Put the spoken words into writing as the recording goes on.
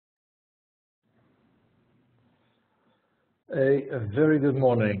A very good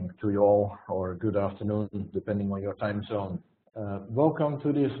morning to you all, or good afternoon, depending on your time zone. Welcome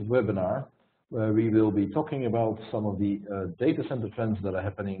to this webinar, where we will be talking about some of the data center trends that are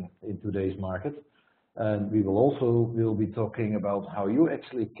happening in today's market. And we will also be talking about how you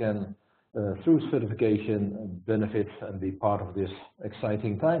actually can, through certification, benefit and be part of this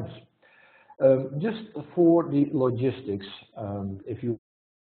exciting times. Just for the logistics, if you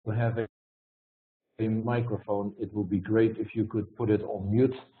have a microphone, it would be great if you could put it on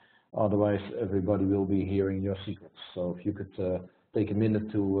mute, otherwise everybody will be hearing your secrets. So if you could take a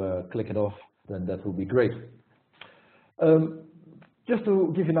minute to click it off, then that would be great. Just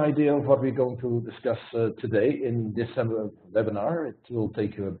to give you an idea of what we're going to discuss today in this webinar, it will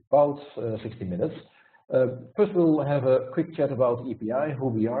take you about 60 minutes. First we'll have a quick chat about EPI, who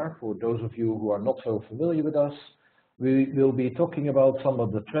we are, for those of you who are not so familiar with us. We will be talking about some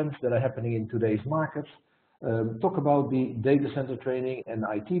of the trends that are happening in today's market, talk about the data center training and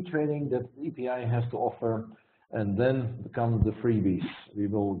IT training that EPI has to offer, and then come the freebies. We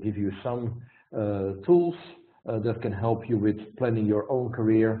will give you some tools that can help you with planning your own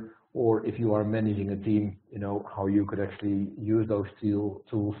career, or if you are managing a team, you know, how you could actually use those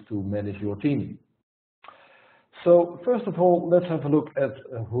tools to manage your team. So first of all, let's have a look at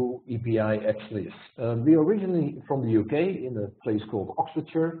who EPI actually is. We are originally from the UK, in a place called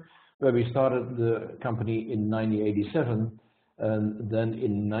Oxfordshire, where we started the company in 1987, and then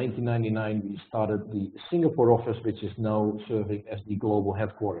in 1999 we started the Singapore office, which is now serving as the global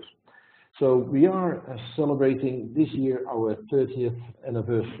headquarters. So we are celebrating this year our 30th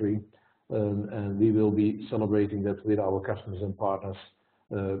anniversary, and we will be celebrating that with our customers and partners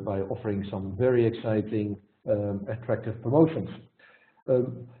by offering some very exciting attractive promotions.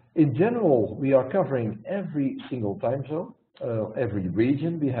 In general, we are covering every single time zone, every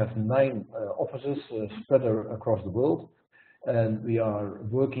region. We have 9 offices spread across the world, and we are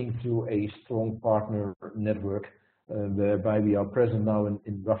working through a strong partner network whereby we are present now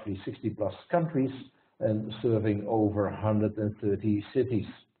in roughly 60 plus countries and serving over 130 cities.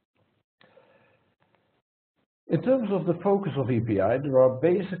 In terms of the focus of EPI, there are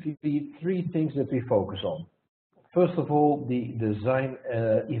basically 3 things that we focus on. First of all, the design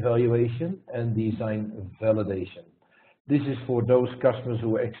evaluation and design validation. This is for those customers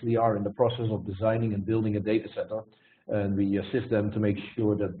who actually are in the process of designing and building a data center, and we assist them to make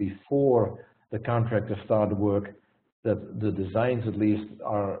sure that before the contractors start the work, that the designs at least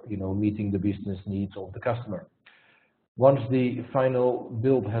are, you know, meeting the business needs of the customer. Once the final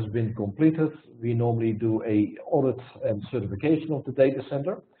build has been completed, we normally do an audit and certification of the data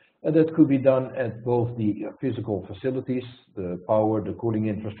center, and that could be done at both the physical facilities, the power, the cooling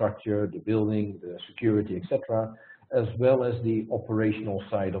infrastructure, the building, the security, etc., as well as the operational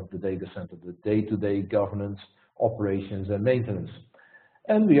side of the data center, the day-to-day governance, operations, and maintenance.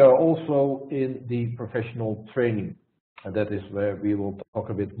 And we are also in the professional training, and that is where we will talk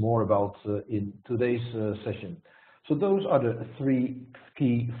a bit more about in today's session. So those are the 3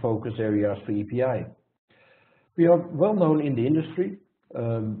 key focus areas for EPI. We are well known in the industry.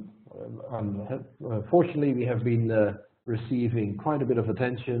 Fortunately, we have been receiving quite a bit of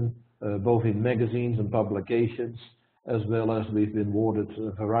attention, both in magazines and publications, as well as we've been awarded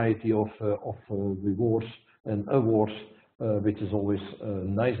a variety of rewards and awards, which is always a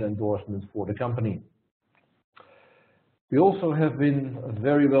nice endorsement for the company. We also have been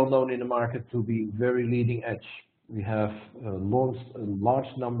very well known in the market to be very leading edge. We have launched a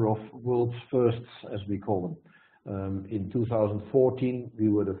large number of world's firsts, as we call them. In 2014, we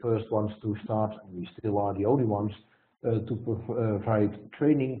were the first ones to start, and we still are the only ones, to provide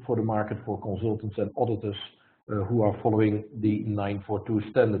training for the market for consultants and auditors who are following the 942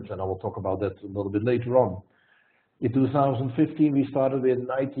 standards, and I will talk about that a little bit later on. In 2015, we started with an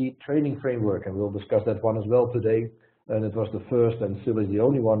IT training framework, and we'll discuss that one as well today, and it was the first and still is the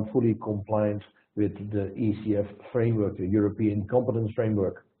only one fully compliant with the ECF framework, the European Competence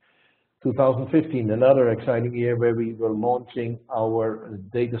Framework. 2015, another exciting year where we were launching our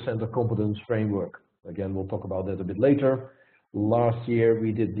Data Center Competence Framework. Again, we'll talk about that a bit later. Last year,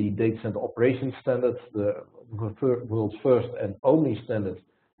 we did the Data Center Operations Standards, the world's first and only standard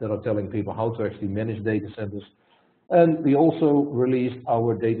that are telling people how to actually manage data centers. And we also released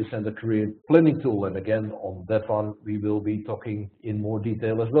our Data Center Career Planning Tool. And again, on that one, we will be talking in more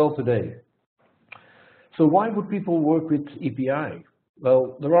detail as well today. So why would people work with EPI?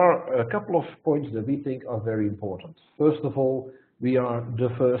 Well, there are a couple of points that we think are very important. First of all, we are the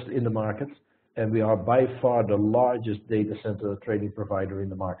first in the market, and we are by far the largest data center training provider in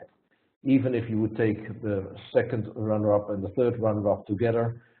the market. Even if you would take the second runner-up and the third runner-up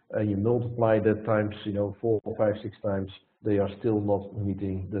together, and you multiply that times, 4, 5, 6 times, they are still not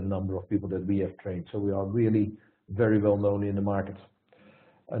meeting the number of people that we have trained. So we are really very well known in the market.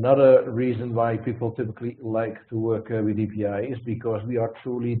 Another reason why people typically like to work with EPI is because we are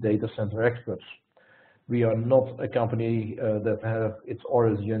truly data center experts. We are not a company that have its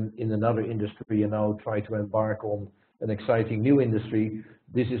origin in another industry and now try to embark on an exciting new industry.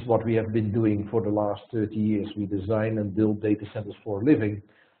 This is what we have been doing for the last 30 years. We design and build data centers for a living,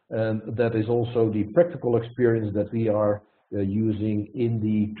 and that is also the practical experience that we are using in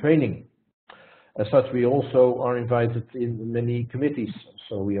the training. As such, we also are invited in many committees.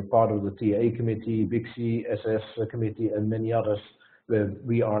 So we are part of the TA committee, BICSI, SS committee, and many others, where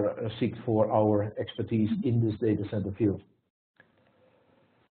we are seeked for our expertise in this data center field.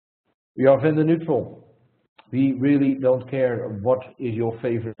 We are vendor neutral. We really don't care what is your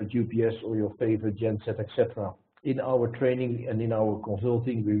favorite UPS or your favorite genset, etc. In our training and in our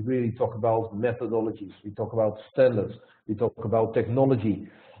consulting, we really talk about methodologies, we talk about standards, we talk about technology,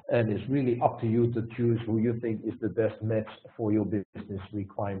 and it's really up to you to choose who you think is the best match for your business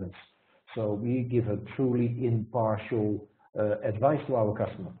requirements. So we give a truly impartial advice to our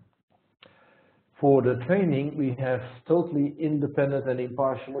customer. For the training, we have totally independent and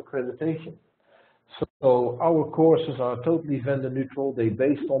impartial accreditation. So our courses are totally vendor neutral, they're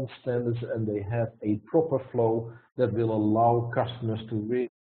based on standards, and they have a proper flow that will allow customers to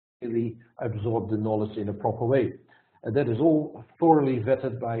really absorb the knowledge in a proper way. And that is all thoroughly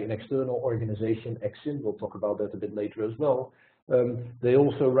vetted by an external organization, Exim. We'll talk about that a bit later as well. They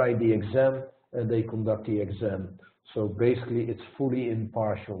also write the exam and they conduct the exam. So basically it's fully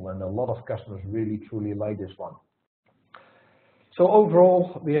impartial, and a lot of customers really truly like this one. So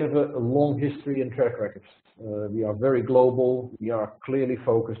overall, we have a long history and track record. We are very global, we are clearly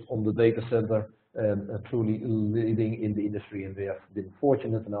focused on the data center and truly leading in the industry, and we have been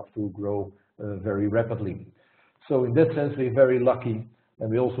fortunate enough to grow very rapidly. So in that sense, we're very lucky, and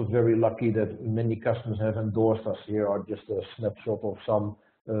we're also very lucky that many customers have endorsed us. Here are just a snapshot of some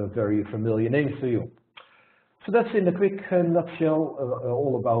very familiar names to you. So that's in a quick nutshell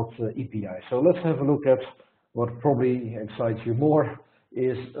all about EPI. So let's have a look at what probably excites you more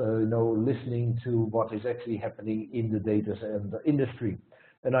is listening to what is actually happening in the data center industry.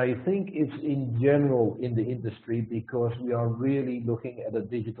 And I think it's in general in the industry because we are really looking at a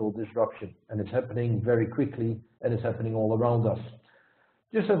digital disruption, and it's happening very quickly and it's happening all around us.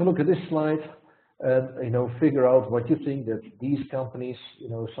 Just have a look at this slide and figure out what you think that these companies,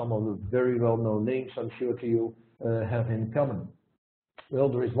 some of the very well-known names I'm sure to you have in common. Well,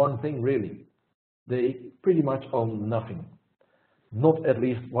 there is one thing really. They pretty much own nothing, not at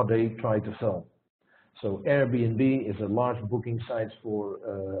least what they try to sell. So Airbnb is a large booking site for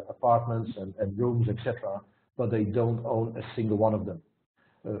apartments and rooms, etc., but they don't own a single one of them.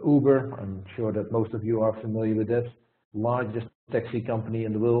 Uber, I'm sure that most of you are familiar with that, largest taxi company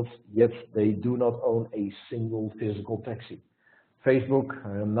in the world, yet they do not own a single physical taxi. Facebook,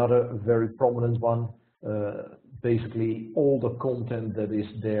 another very prominent one, basically all the content that is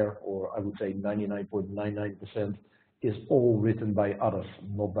there, or I would say 99.99%, is all written by others,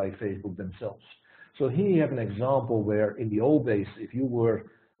 not by Facebook themselves. So here you have an example where in the old days, if you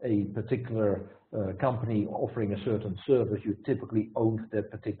were a particular company offering a certain service, you typically owned that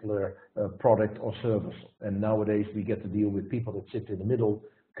particular product or service. And nowadays we get to deal with people that sit in the middle,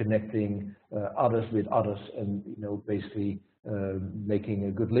 connecting others with others, and basically making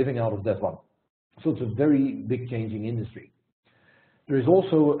a good living out of that one. So it's a very big changing industry. There is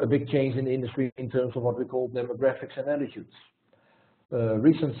also a big change in the industry in terms of what we call demographics and attitudes.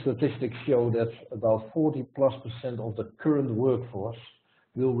 Recent statistics show that about 40+% of the current workforce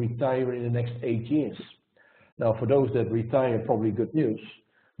will retire in the next 8 years. Now, for those that retire, probably good news,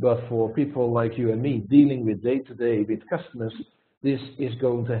 but for people like you and me dealing with day-to-day with customers, this is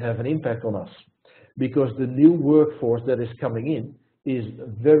going to have an impact on us, because the new workforce that is coming in is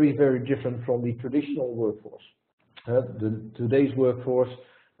very, very different from the traditional workforce. Today's workforce,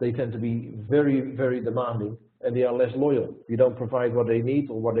 they tend to be very, very demanding, and they are less loyal. If you don't provide what they need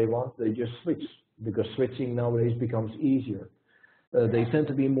or what they want, they just switch, because switching nowadays becomes easier. They tend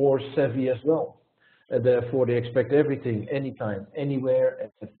to be more savvy as well, and therefore they expect everything, anytime,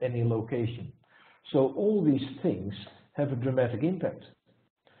 anywhere, at any location. So all these things have a dramatic impact.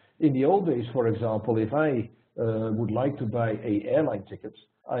 In the old days, for example, if I would like to buy an airline ticket,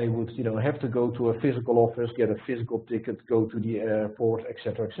 I would have to go to a physical office, get a physical ticket, go to the airport,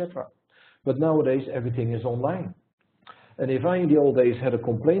 etc., etc. But nowadays everything is online. And if I in the old days had a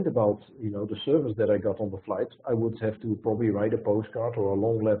complaint about the service that I got on the flight, I would have to probably write a postcard or a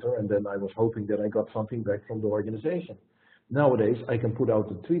long letter, and then I was hoping that I got something back from the organization. Nowadays, I can put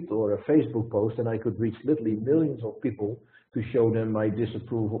out a tweet or a Facebook post and I could reach literally millions of people to show them my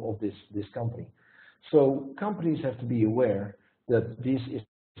disapproval of this company. So companies have to be aware that this is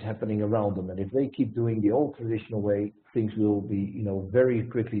happening around them, and if they keep doing the old traditional way, things will be, very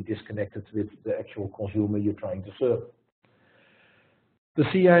quickly disconnected with the actual consumer you're trying to serve. The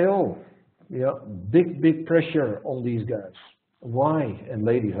CIO, yeah, big pressure on these guys. Why? And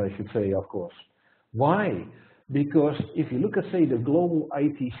ladies, I should say, of course. Why? Because if you look at, say, the global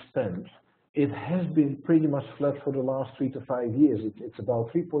IT spend, it has been pretty much flat for the last 3 to 5 years. It's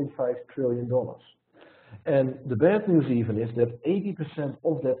about $3.5 trillion. And the bad news even is that 80%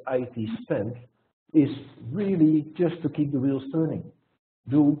 of that IT spend is really just to keep the wheels turning.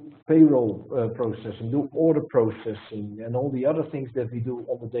 Do payroll processing, do order processing, and all the other things that we do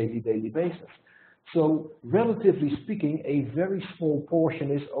on a daily basis. So relatively speaking, a very small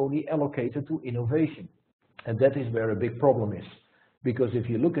portion is only allocated to innovation. And that is where a big problem is. Because if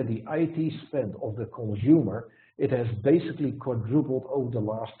you look at the IT spend of the consumer, it has basically quadrupled over the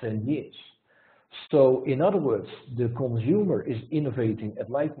last 10 years. So in other words, the consumer is innovating at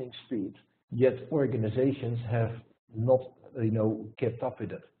lightning speed, yet organizations have not, kept up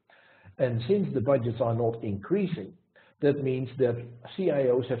with it. And since the budgets are not increasing, that means that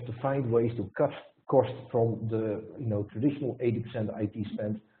CIOs have to find ways to cut costs from the, traditional 80% IT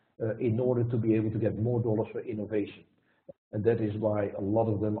spend in order to be able to get more dollars for innovation. And that is why a lot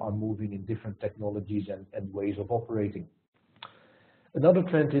of them are moving in different technologies and ways of operating. Another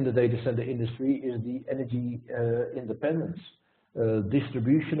trend in the data center industry is the energy independence,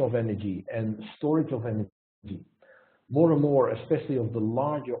 distribution of energy and storage of energy. More and more, especially of the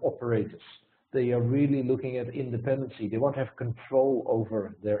larger operators, they are really looking at independency. They want to have control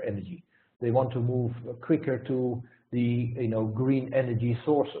over their energy. They want to move quicker to the green energy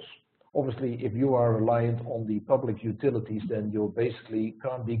sources. Obviously, if you are reliant on the public utilities, then you basically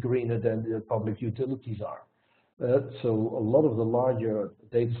can't be greener than the public utilities are. So a lot of the larger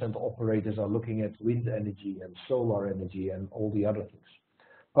data center operators are looking at wind energy and solar energy and all the other things.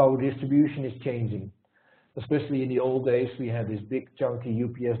 Power distribution is changing. Especially in the old days, we had this big chunky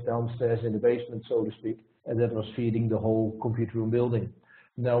UPS downstairs in the basement, so to speak, and that was feeding the whole computer room building.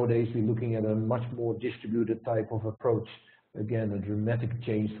 Nowadays, we're looking at a much more distributed type of approach. Again, a dramatic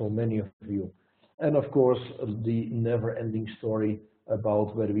change for many of you. And of course, the never-ending story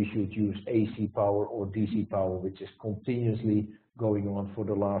about whether we should use AC power or DC power, which is continuously going on for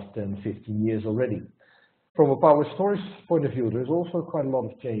the last 10, 15 years already. From a power storage point of view, there's also quite a lot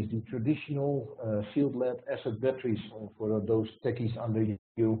of change. The traditional field lead acid batteries, for those techies under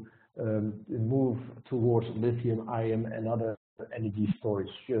you, move towards lithium, ion, and other energy storage,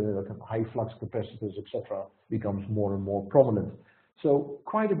 high flux capacitors, etc., becomes more and more prominent. So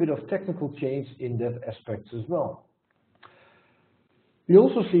quite a bit of technical change in that aspect as well. We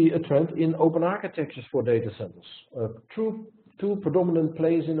also see a trend in open architectures for data centers. Two predominant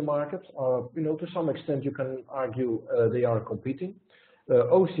players in the market are, to some extent you can argue they are competing.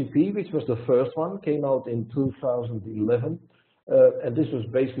 OCP, which was the first one, came out in 2011. And this was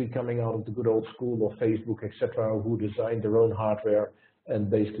basically coming out of the good old school of Facebook, etc., who designed their own hardware and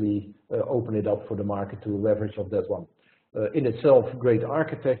basically open it up for the market to leverage of that one. In itself, great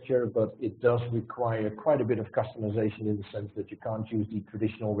architecture, but it does require quite a bit of customization in the sense that you can't use the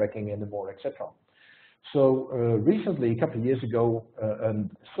traditional racking anymore, etc. So recently, a couple of years ago, a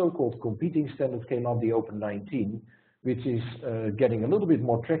so-called competing standard came out, the Open 19, which is getting a little bit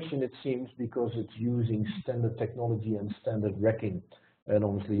more traction, it seems, because it's using standard technology and standard racking. And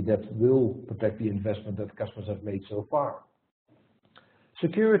obviously that will protect the investment that customers have made so far.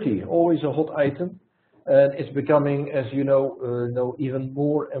 Security, always a hot item. And it's becoming, as you know, even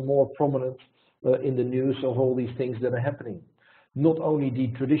more and more prominent in the news of all these things that are happening. Not only the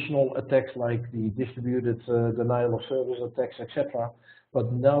traditional attacks like the distributed denial of service attacks, etc.,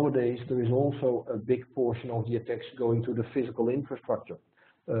 but nowadays there is also a big portion of the attacks going to the physical infrastructure.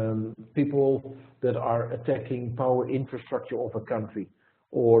 People that are attacking power infrastructure of a country,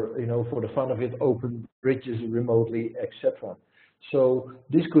 or for the fun of it, open bridges remotely, etc. So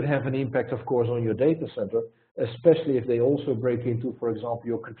this could have an impact, of course, on your data center, especially if they also break into, for example,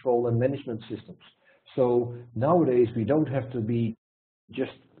 your control and management systems. So nowadays we don't have to be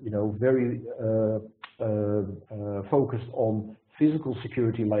just very focused on physical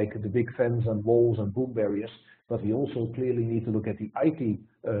security like the big fence and walls and boom barriers, but we also clearly need to look at the IT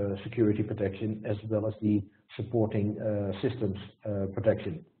security protection as well as the supporting systems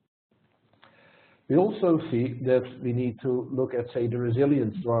protection. We also see that we need to look at, say, the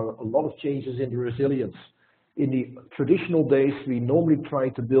resilience. There are a lot of changes in the resilience. In the traditional days, we normally try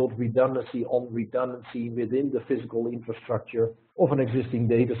to build redundancy on redundancy within the physical infrastructure of an existing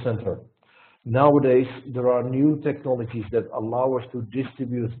data center. Nowadays, there are new technologies that allow us to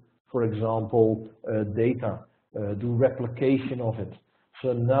distribute, for example, data, do replication of it.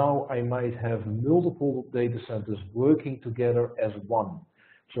 So now I might have multiple data centers working together as one.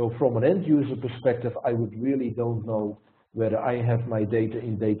 So from an end user perspective, I would really don't know whether I have my data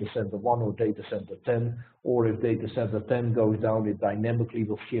in data center 1 or data center 10, or if data center 10 goes down, it dynamically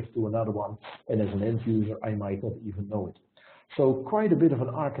will shift to another one, and as an end user, I might not even know it. So quite a bit of an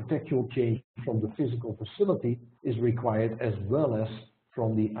architectural change from the physical facility is required, as well as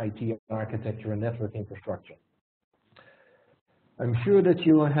from the IT architecture and network infrastructure. I'm sure that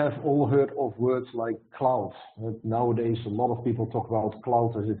you have all heard of words like cloud. Nowadays, a lot of people talk about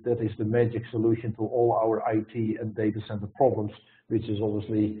cloud as if that is the magic solution to all our IT and data center problems, which is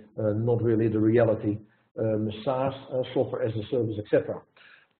obviously not really the reality. SaaS, software as a service, etc.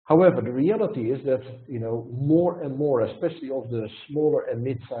 However, the reality is that more and more, especially of the smaller and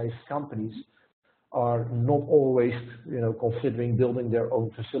mid-sized companies, are not always considering building their own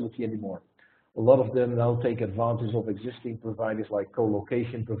facility anymore. A lot of them now take advantage of existing providers like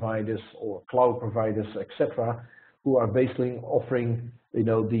co-location providers or cloud providers, etc., who are basically offering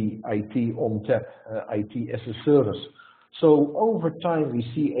the IT on tap, IT as a service. So over time we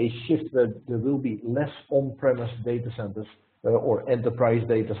see a shift where there will be less on-premise data centers or enterprise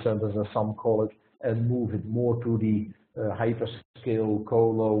data centers as some call it, and move it more to the hyperscale,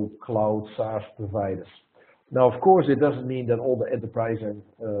 colo, cloud, SaaS providers. Now, of course, it doesn't mean that all the enterprise and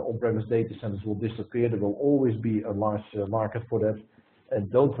on-premise data centers will disappear. There will always be a large market for that. And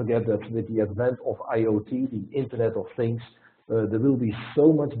don't forget that with the advent of IoT, the Internet of Things, there will be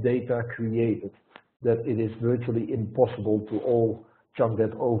so much data created that it is virtually impossible to all chunk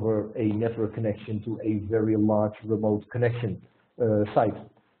that over a network connection to a very large remote connection site.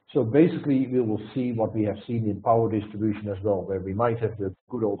 So basically, we will see what we have seen in power distribution as well, where we might have the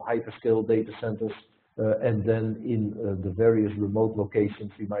good old hyperscale data centers, and then in the various remote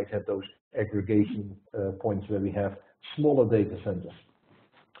locations, we might have those aggregation points where we have smaller data centers.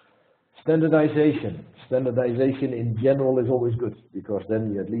 Standardization. Standardization in general is always good, because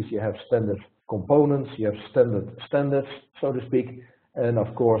then at least you have standard components, you have standards, so to speak, and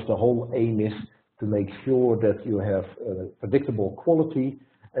of course the whole aim is to make sure that you have predictable quality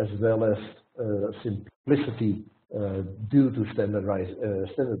as well as simplicity due to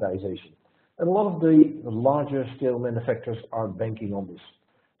standardization. And a lot of the larger scale manufacturers are banking on this.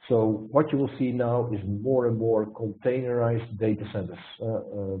 So what you will see now is more and more containerized data centers.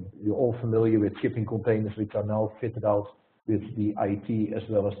 You're all familiar with shipping containers, which are now fitted out with the IT as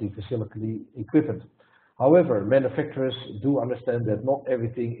well as the facility equipment. However, manufacturers do understand that not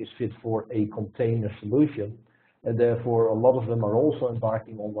everything is fit for a container solution, and therefore a lot of them are also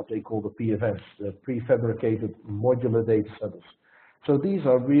embarking on what they call the PFMs, the prefabricated modular data centers. So these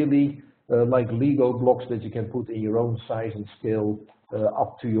are really like Lego blocks that you can put in your own size and scale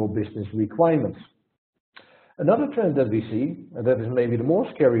up to your business requirements. Another trend that we see, and that is maybe the more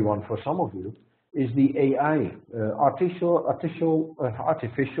scary one for some of you, is the AI, artificial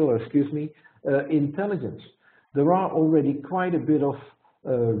intelligence. There are already quite a bit of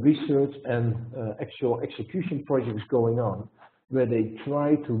research and actual execution projects going on where they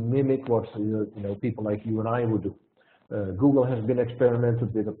try to mimic what people like you and I would do. Google has been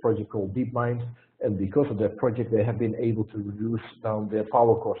experimented with a project called DeepMind, and because of that project they have been able to reduce down their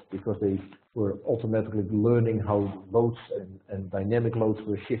power cost, because they were automatically learning how loads and dynamic loads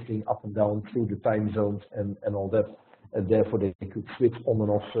were shifting up and down through the time zones and all that, and therefore they could switch on and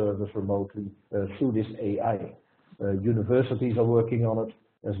off servers remotely through this AI. Universities are working on it,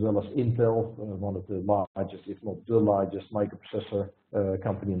 as well as Intel, one of the largest, if not the largest microprocessor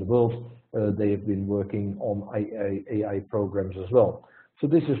company in the world. They have been working on AI programs as well. So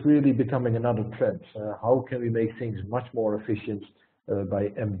this is really becoming another trend. How can we make things much more efficient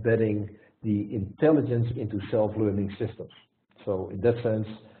by embedding the intelligence into self-learning systems? So in that sense,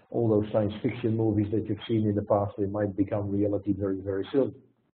 all those science fiction movies that you've seen in the past, they might become reality very, very soon.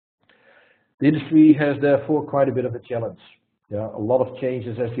 The industry has therefore quite a bit of a challenge. Yeah, a lot of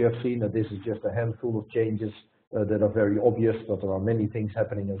changes, as you have seen, and this is just a handful of changes that are very obvious, but there are many things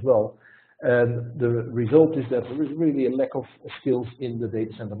happening as well. And the result is that there is really a lack of skills in the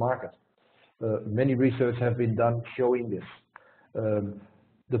data center market. Many research have been done showing this.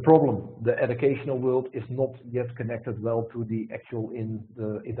 The problem, the educational world is not yet connected well to the actual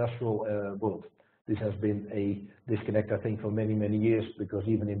industrial world. This has been a disconnect, I think, for many, many years, because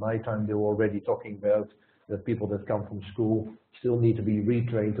even in my time they were already talking about that people that come from school still need to be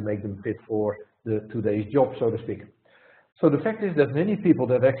retrained to make them fit for today's job, so to speak. So the fact is that many people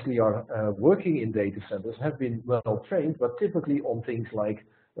that actually are working in data centers have been well trained, but typically on things like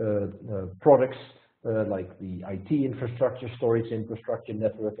products, like the IT infrastructure, storage infrastructure,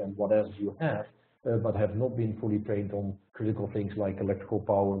 network, and what else you have, but have not been fully trained on critical things like electrical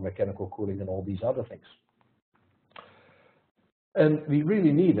power, mechanical cooling, and all these other things. And we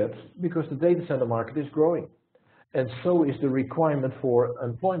really need it because the data center market is growing. And so is the requirement for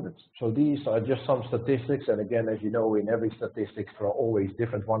employment. So these are just some statistics, and again, as you know, in every statistics there are always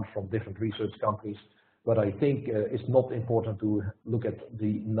different ones from different research companies, but I think it's not important to look at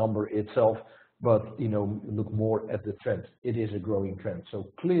the number itself, but look more at the trend. It is a growing trend. So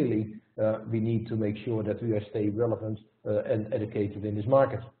clearly we need to make sure that we stay relevant and educated in this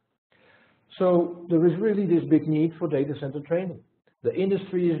market. So there is really this big need for data center training. The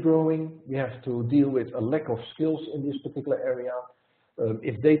industry is growing. We have to deal with a lack of skills in this particular area.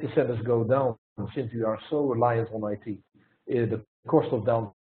 If data centers go down, since we are so reliant on IT, the cost of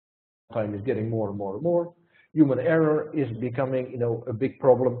downtime is getting more and more and more. Human error is becoming, a big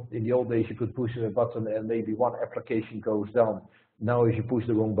problem. In the old days, you could push a button and maybe one application goes down. Now, if you push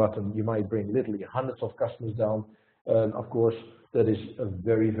the wrong button, you might bring literally hundreds of customers down. Of course, that is a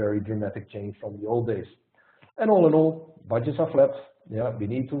very, very dramatic change from the old days. And all in all, budgets are flat. Yeah, we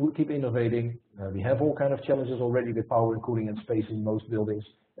need to keep innovating. We have all kinds of challenges already with power and cooling and space in most buildings.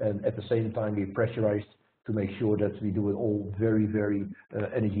 And at the same time, we're pressurized to make sure that we do it all very, very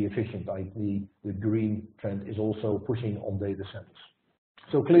energy efficient. Like the green trend is also pushing on data centers.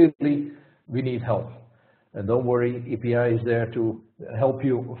 So clearly, we need help. And don't worry, EPI is there to help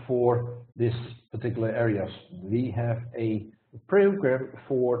you for this particular areas. We have a program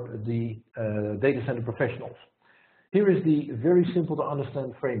for the data center professionals. Here is the very simple to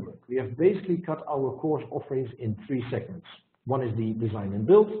understand framework. We have basically cut our course offerings in 3 segments. One is the design and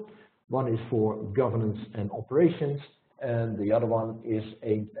build, one is for governance and operations, and the other one is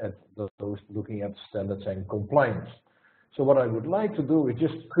aimed at those looking at standards and compliance. So what I would like to do is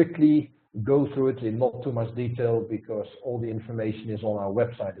just quickly go through it in not too much detail because all the information is on our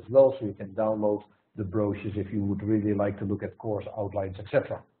website as well, so you can download the brochures if you would really like to look at course outlines,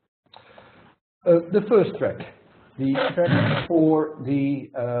 etc. The first track. The track for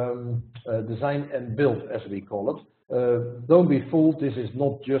the design and build, as we call it. Don't be fooled, this is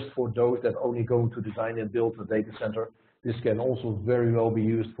not just for those that only go to design and build a data center. This can also very well be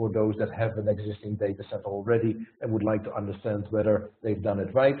used for those that have an existing data center already and would like to understand whether they've done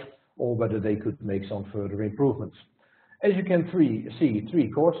it right or whether they could make some further improvements. As you can see,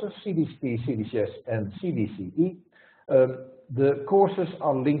 3 courses, CDCP, CDCS, and CDCE. The courses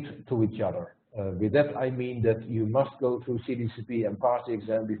are linked to each other. With that, I mean that you must go through CDCP and pass the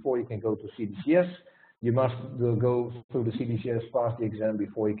exam before you can go to CDCS. You must go through the CDCS, pass the exam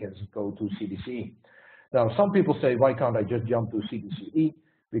before you can go to CDCE. Now, some people say, why can't I just jump to CDCE?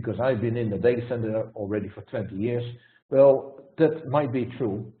 Because I've been in the data center already for 20 years. Well, that might be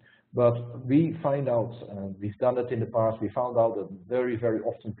true, but we find out, and we've done it in the past, we found out that very, very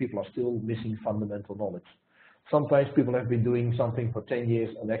often people are still missing fundamental knowledge. Sometimes people have been doing something for 10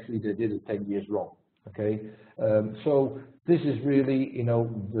 years and actually they did it 10 years wrong. Okay, so this is really,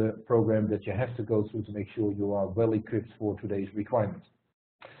 the program that you have to go through to make sure you are well equipped for today's requirements.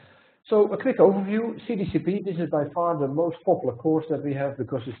 So a quick overview, CDCP, this is by far the most popular course that we have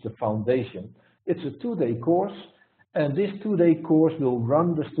because it's the foundation. It's a 2-day course, and this 2-day course will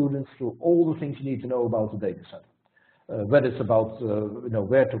run the students through all the things you need to know about the data center. Whether it's about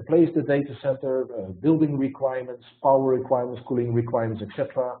where to place the data center, building requirements, power requirements, cooling requirements,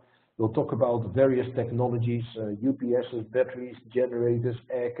 etc. We'll talk about various technologies, UPSs, batteries, generators,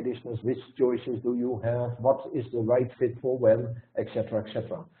 air conditioners, which choices do you have, what is the right fit for when, etc.,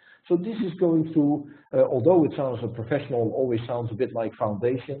 etc. So this is going through, although it sounds professional, always sounds a bit like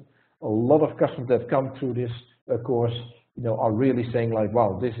foundation. A lot of customers that come through this course are really saying like,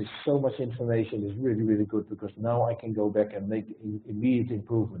 wow, this is so much information, it's really, really good because now I can go back and make immediate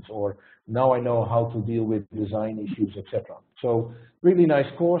improvements, or now I know how to deal with design issues, etc. So really nice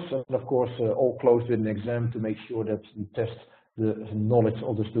course, and of course all closed with an exam to make sure that we test the knowledge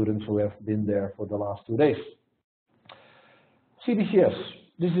of the students who have been there for the last 2 days. CDCS,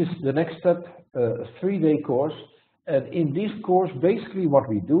 this is the next step, a 3-day course. And in this course, basically what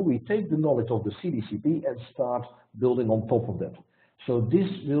we do, we take the knowledge of the CDCP and start building on top of that. So this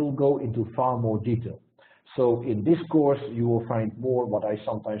will go into far more detail. So in this course, you will find more what I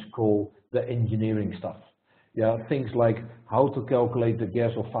sometimes call the engineering stuff. Yeah, things like how to calculate the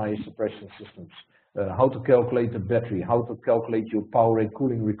gas or fire suppression systems, how to calculate the battery, how to calculate your power and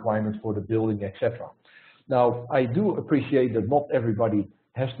cooling requirements for the building, etc. Now, I do appreciate that not everybody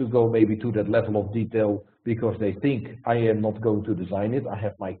has to go maybe to that level of detail because they think I am not going to design it. I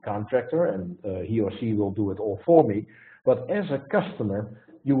have my contractor and he or she will do it all for me. But as a customer,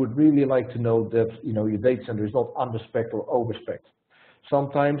 you would really like to know that your data center is not under-spec or over-spec.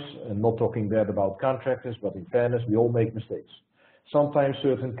 Sometimes, and not talking bad about contractors, but in fairness, we all make mistakes. Sometimes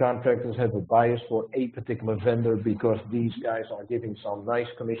certain contractors have a bias for a particular vendor because these guys are giving some nice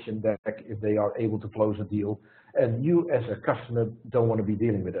commission back if they are able to close a deal. And you as a customer don't want to be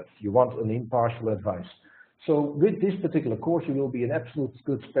dealing with it. You want an impartial advice. So with this particular course, you will be an absolute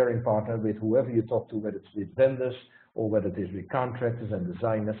good sparring partner with whoever you talk to, whether it's with vendors or whether it is with contractors and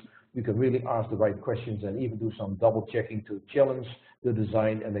designers. You can really ask the right questions and even do some double checking to challenge the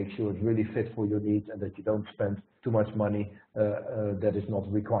design and make sure it's really fit for your needs and that you don't spend too much money that is not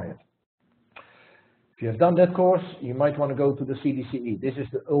required. If you have done that course, you might want to go to the CDCE. This is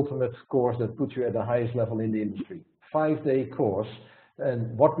the ultimate course that puts you at the highest level in the industry. 5-day course.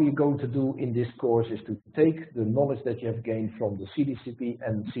 And what we're going to do in this course is to take the knowledge that you have gained from the CDCP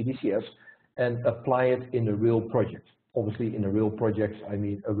and CDCS and apply it in a real project. Obviously, in a real project, I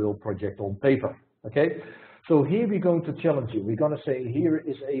mean a real project on paper. Okay? So here we're going to challenge you. We're going to say, here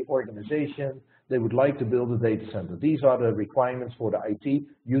is an organization. They would like to build a data center. These are the requirements for the IT.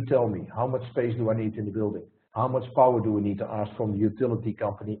 You tell me, how much space do I need in the building? How much power do we need to ask from the utility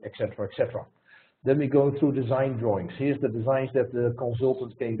company, etc., etc. Then we go through design drawings. Here's the designs that the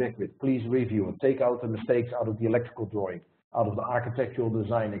consultants came back with. Please review and take out the mistakes out of the electrical drawing, out of the architectural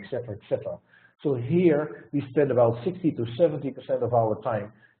design, etc., etc. So here we spend about 60 to 70% of our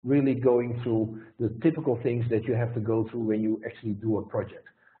time really going through the typical things that you have to go through when you actually do a project.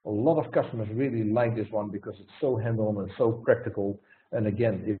 A lot of customers really like this one because it's so hands-on and so practical. And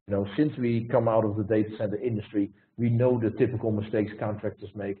again, since we come out of the data center industry, we know the typical mistakes contractors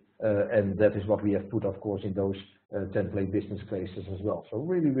make, and that is what we have put, of course, in those template business cases as well. So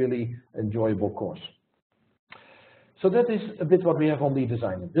really, really enjoyable course. So that is a bit what we have on the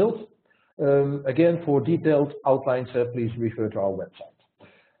design and build. Again, for detailed outlines, please refer to our website.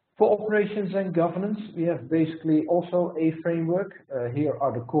 For operations and governance, we have basically also a framework. Here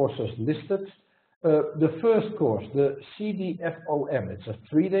are the courses listed. The first course, the CDFOM, it's a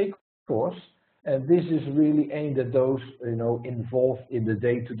 3-day course, and this is really aimed at those involved in the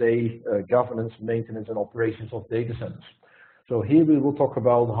day-to-day governance, maintenance, and operations of data centers. So here we will talk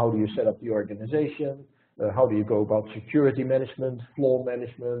about how do you set up the organization, how do you go about security management, floor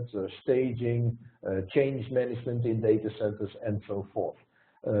management, staging, change management in data centers, and so forth.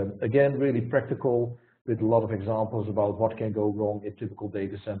 Again, really practical with a lot of examples about what can go wrong in typical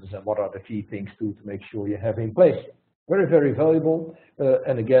data centers and what are the key things to make sure you have in place. Very, very valuable.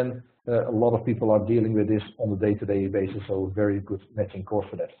 And again, a lot of people are dealing with this on a day-to-day basis, so very good matching course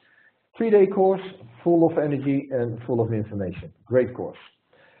for that. 3-day course, full of energy and full of information. Great course.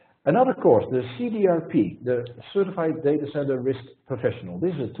 Another course, the CDRP, the Certified Data Center Risk Professional.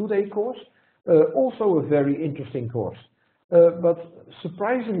 This is a 2-day course, also a very interesting course. But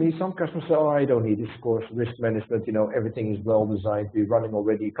surprisingly, some customers say, oh, I don't need this course, risk management, everything is well designed, we're running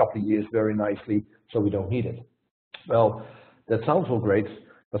already a couple of years very nicely, so we don't need it. Well, that sounds all great,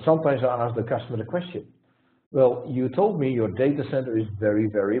 but sometimes I ask the customer the question, well, you told me your data center is very,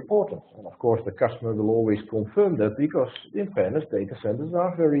 very important. And of course, the customer will always confirm that because, in fairness, data centers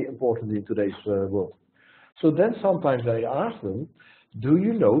are very important in today's world. So then sometimes I ask them, do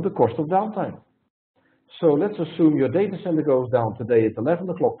you know the cost of downtime? So let's assume your data center goes down today at 11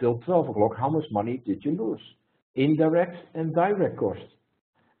 o'clock till 12 o'clock. How much money did you lose? Indirect and direct costs.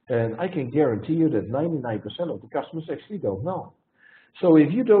 And I can guarantee you that 99% of the customers actually don't know. So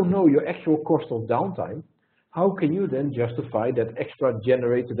if you don't know your actual cost of downtime, how can you then justify that extra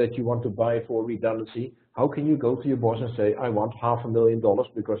generator that you want to buy for redundancy? How can you go to your boss and say, I want $500,000,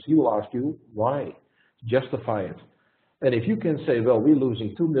 because he will ask you why? Justify it. And if you can say, well, we're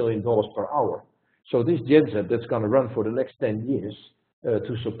losing $2 million per hour. So this genset that's going to run for the next 10 years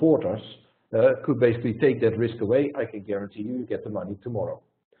to support us could basically take that risk away. I can guarantee you get the money tomorrow.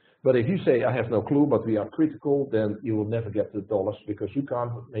 But if you say, I have no clue, but we are critical, then you will never get the dollars because you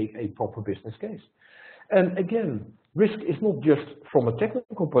can't make a proper business case. And again, risk is not just from a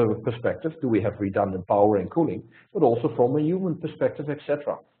technical perspective, do we have redundant power and cooling, but also from a human perspective,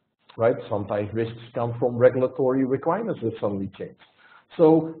 etc. Right? Sometimes risks come from regulatory requirements that suddenly change.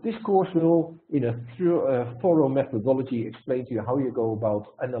 So this course will, in a thorough methodology, explain to you how you go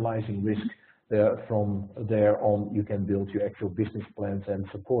about analyzing risk. From there on, you can build your actual business plans and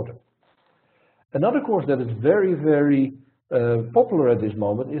support it. Another course that is very, very popular at this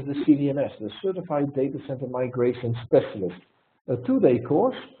moment is the CDMS, the Certified Data Center Migration Specialist. A 2-day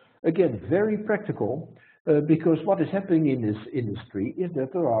course, again, very practical. Because what is happening in this industry is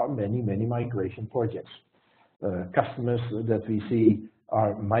that there are many, many migration projects. Customers that we see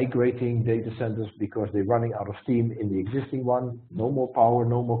are migrating data centers because they're running out of steam in the existing one, no more power,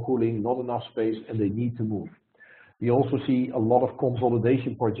 no more cooling, not enough space, and they need to move. We also see a lot of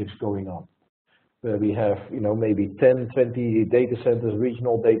consolidation projects going on, where we have, maybe 10, 20 data centers,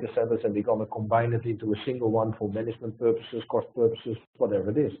 regional data centers, and we're going to combine it into a single one for management purposes, cost purposes, whatever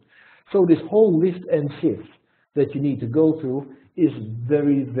it is. So this whole lift and shift that you need to go through is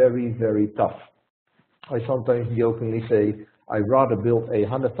very, very, very tough. I sometimes jokingly say, I'd rather build a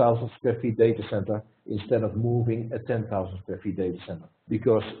 100,000 square feet data center instead of moving a 10,000 square feet data center,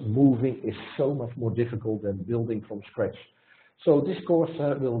 because moving is so much more difficult than building from scratch. So this course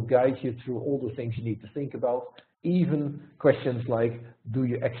will guide you through all the things you need to think about, even questions like, do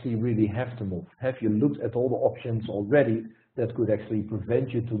you actually really have to move? Have you looked at all the options already that could actually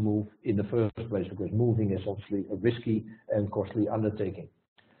prevent you to move in the first place, because moving is obviously a risky and costly undertaking.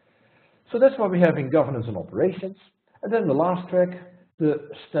 So that's what we have in governance and operations. And then the last track, the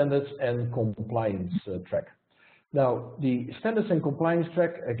standards and compliance track. Now, the standards and compliance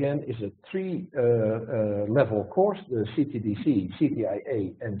track, again, is a three-level course, the CTDC,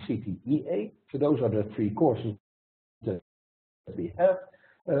 CTIA, and CTEA. So those are the three courses that we have.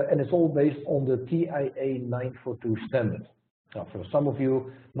 And it's all based on the TIA 942 standard. Now, for some of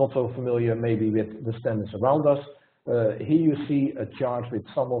you not so familiar maybe with the standards around us, here you see a chart with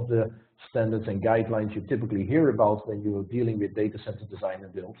some of the standards and guidelines you typically hear about when you're dealing with data center design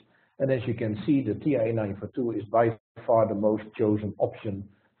and build. And as you can see, the TIA 942 is by far the most chosen option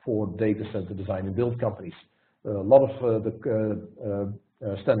for data center design and build companies. A lot of the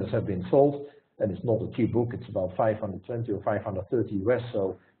standards have been sold, and it's not a cheap book. It's about 520 or 530 US,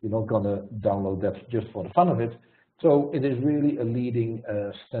 so you're not going to download that just for the fun of it. So it is really a leading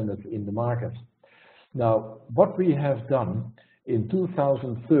standard in the market. Now, what we have done in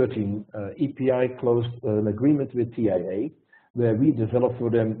 2013, EPI closed an agreement with TIA, where we developed for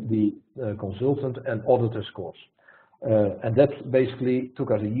them the consultant and auditor course. And that basically took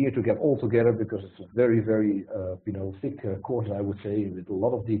us a year to get all together, because it's a very, very thick course, I would say, with a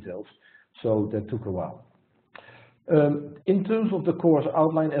lot of details. So that took a while. In terms of the course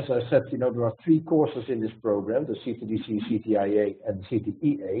outline, as I said, there are three courses in this program, the CTDC, CTIA, and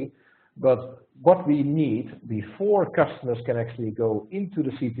CTEA. But what we need before customers can actually go into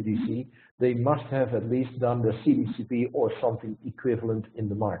the CTDC, they must have at least done the CDCP or something equivalent in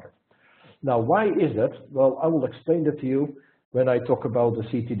the market. Now, why is that? Well, I will explain that to you when I talk about the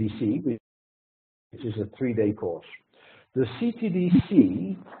CTDC, which is a 3-day course. The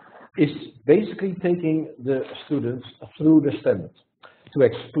CTDC is basically taking the students through the standard to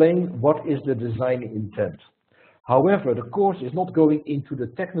explain what is the design intent. However, the course is not going into the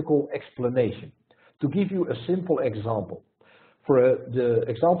technical explanation. To give you a simple example, for the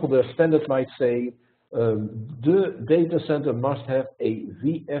example, the standard might say, the data center must have a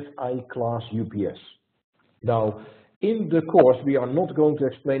VFI class UPS. Now, in the course, we are not going to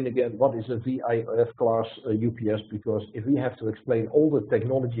explain again what is a VIF class UPS, because if we have to explain all the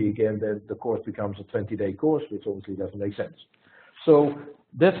technology again, then the course becomes a 20-day course, which obviously doesn't make sense. So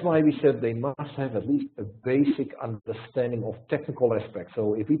that's why we said they must have at least a basic understanding of technical aspects.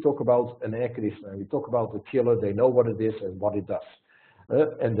 So if we talk about an air conditioner, we talk about the chiller, they know what it is and what it does.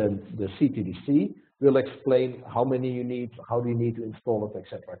 And then the CTDC will explain how many you need, how do you need to install it,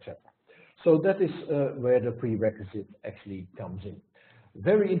 etc., etc. So that is where the prerequisite actually comes in.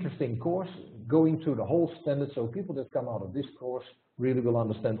 Very interesting course, going through the whole standard, so people that come out of this course really will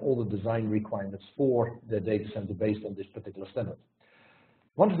understand all the design requirements for their data center based on this particular standard.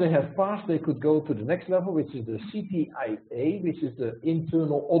 Once they have passed, they could go to the next level, which is the CTIA, which is the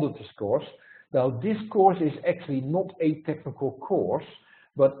internal auditor's course. Now, this course is actually not a technical course,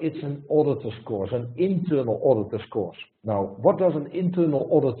 but it's an auditor's course, an internal auditor's course. Now, what does an internal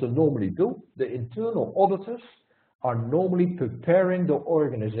auditor normally do? The internal auditors are normally preparing the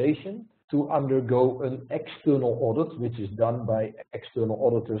organization to undergo an external audit, which is done by external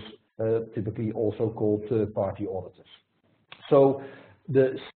auditors, typically also called third-party auditors. So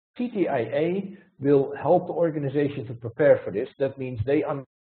the CTIA will help the organization to prepare for this. That means they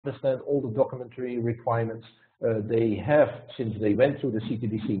understand all the documentary requirements. They have, since they went through the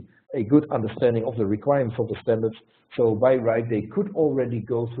CTDC, a good understanding of the requirements of the standards. So by right, they could already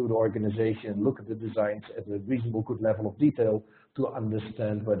go through the organization, look at the designs at a reasonable good level of detail to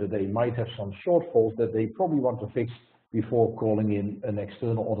understand whether they might have some shortfalls that they probably want to fix before calling in an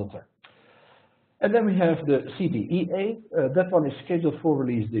external auditor. And then we have the CTEA. That one is scheduled for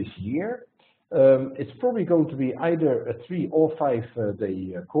release this year. It's probably going to be either a 3 or 5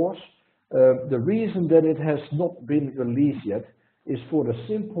 day course. The reason that it has not been released yet is for the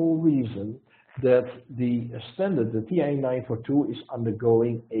simple reason that the standard, the TIA 942, is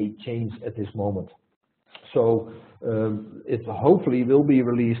undergoing a change at this moment. So it hopefully will be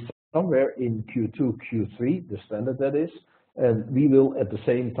released somewhere in Q2, Q3, the standard that is, and we will at the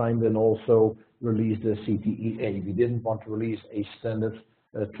same time then also release the CTEA. We didn't want to release a standard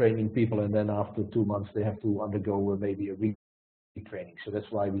training people and then after 2 months they have to undergo maybe a retraining. So that's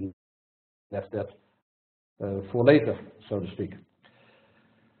why we left that for later, so to speak.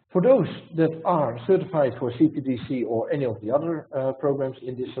 For those that are certified for CPDC or any of the other programs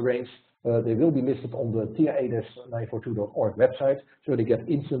in this range, they will be listed on the TIA-942.org website, so they get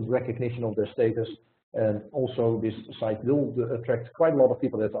instant recognition of their status. And also this site will attract quite a lot of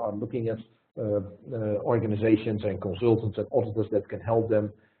people that are looking at organizations and consultants and auditors that can help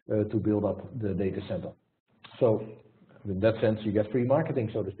them to build up the data center. So in that sense, you get free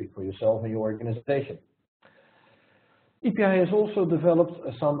marketing, so to speak, for yourself and your organization. EPI has also developed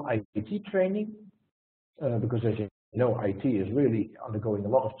some IT training, because as you know, IT is really undergoing a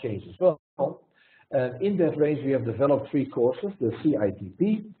lot of change as well. In that range, we have developed 3 courses, the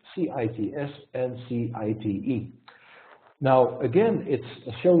CITP, CITS, and CITE. Now, again, it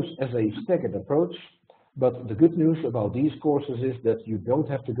shows as a staggered approach, but the good news about these courses is that you don't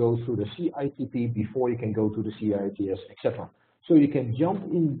have to go through the CITP before you can go to the CITS, etc. So you can jump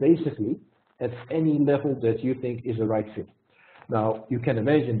in basically at any level that you think is a right fit. Now, you can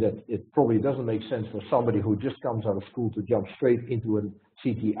imagine that it probably doesn't make sense for somebody who just comes out of school to jump straight into a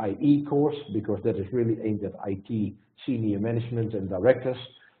CTIE course, because that is really aimed at IT senior management and directors.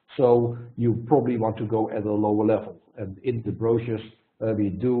 So you probably want to go at a lower level. And in the brochures, we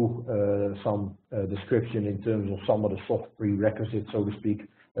do some description in terms of some of the soft prerequisites, so to speak,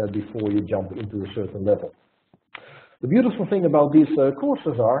 before you jump into a certain level. The beautiful thing about these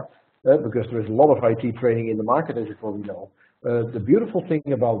courses are, because there is a lot of IT training in the market, as you probably know, the beautiful thing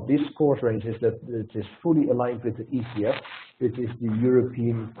about this course range is that it is fully aligned with the ECF, which is the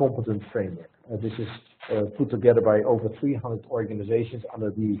European Competence Framework. This is put together by over 300 organizations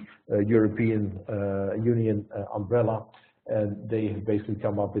under the European Union umbrella, and they have basically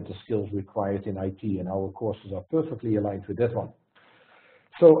come up with the skills required in IT, and our courses are perfectly aligned with that one.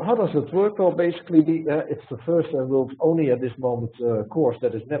 So how does it work? Well, basically, it's the first and world's only at this moment course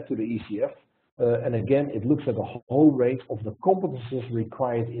that is mapped to the ECF. And again, it looks at a whole range of the competences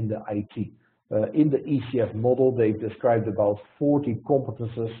required in the IT. In the ECF model, they've described about 40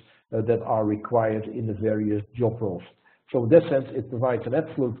 competences that are required in the various job roles. So in that sense, it provides an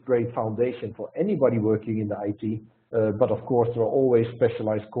absolute great foundation for anybody working in the IT. But of course, there are always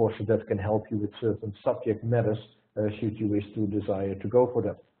specialized courses that can help you with certain subject matters, should you wish to desire to go for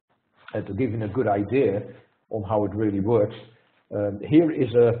that. And to give you a good idea on how it really works, here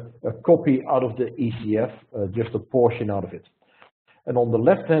is a copy out of the ECF, just a portion out of it. And on the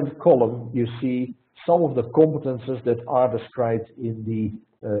left-hand column, you see some of the competences that are described in the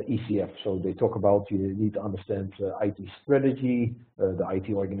ECF. So they talk about you need to understand IT strategy, the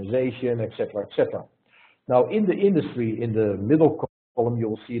IT organization, etc., etc. Now, in the industry, in the middle column,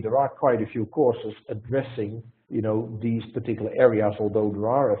 you'll see there are quite a few courses addressing, you know, these particular areas, although there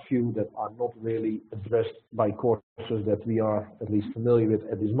are a few that are not really addressed by courses that we are at least familiar with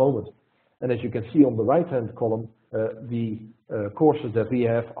at this moment. And as you can see on the right-hand column, the courses that we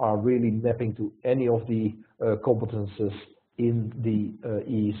have are really mapping to any of the competences in the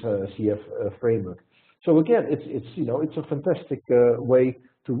ECF framework. So again, it's a fantastic way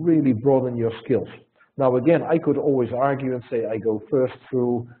to really broaden your skills. Now again, I could always argue and say I go first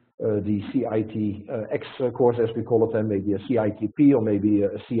through the CITX course, as we call it, and maybe a CITP or maybe a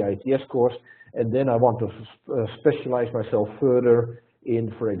CITS course, and then I want to specialize myself further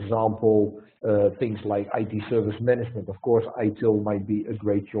in, for example, things like IT service management. Of course, ITIL might be a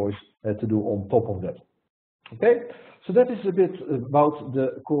great choice to do on top of that. Okay, so that is a bit about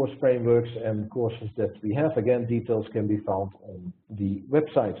the course frameworks and courses that we have. Again, details can be found on the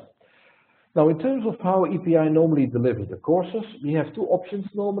website. Now, in terms of how EPI normally delivers the courses, we have 2 options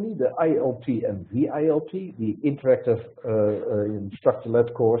normally, the ILT and VILT, the interactive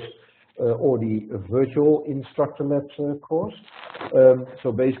instructor-led course or the virtual instructor-led course.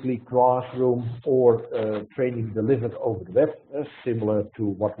 So basically classroom or training delivered over the web, similar to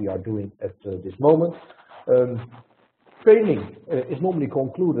what we are doing at this moment. Training is normally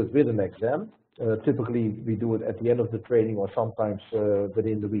concluded with an exam. Typically, we do it at the end of the training or sometimes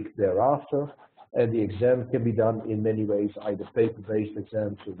within the week thereafter. And the exam can be done in many ways, either paper-based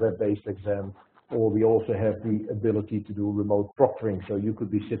exams, a web-based exam, or we also have the ability to do remote proctoring. So you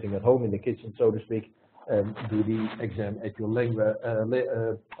could be sitting at home in the kitchen, so to speak, and do the exam at your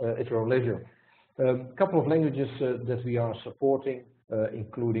own leisure. A couple of languages that we are supporting,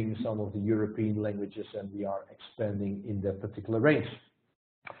 including some of the European languages, and we are expanding in that particular range.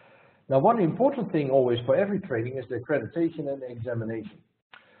 Now, one important thing always for every training is the accreditation and the examination.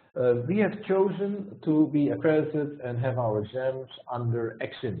 We have chosen to be accredited and have our exams under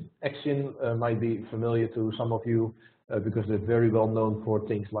EXIN. EXIN might be familiar to some of you because they're very well known for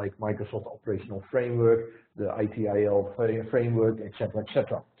things like Microsoft Operational Framework, the ITIL framework, etc.,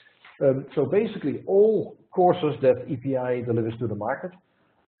 etc. So basically, all courses that EPI delivers to the market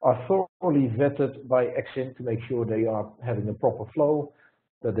are thoroughly vetted by EXIN to make sure they are having a proper flow,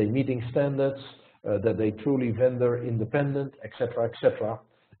 that they're meeting standards, that they truly vendor independent, etc., etc.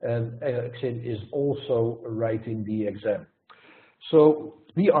 And EXIN is also writing the exam. So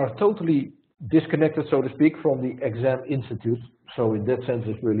we are totally disconnected, so to speak, from the exam institute. So in that sense,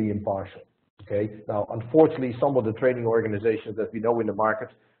 it's really impartial. Okay. Now, unfortunately, some of the training organizations that we know in the market,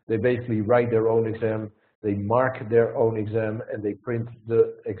 they basically write their own exam, they mark their own exam, and they print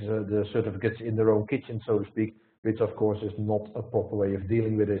the certificates in their own kitchen, so to speak, which of course is not a proper way of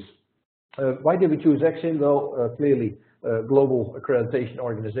dealing with this. Why did we choose EXIN? Well, clearly, global accreditation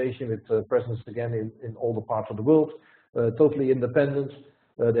organization with presence again in all the parts of the world, totally independent.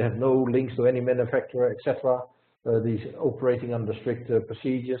 They have no links to any manufacturer, etc. These operating under strict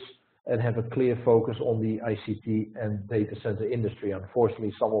procedures and have a clear focus on the ICT and data center industry.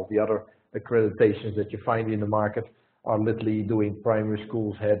 Unfortunately, some of the other accreditations that you find in the market are literally doing primary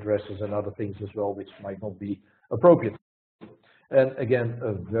schools, hairdressers, and other things as well, which might not be appropriate. And again,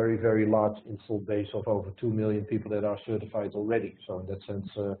 a very, very large installed base of over 2 million people that are certified already. So in that sense,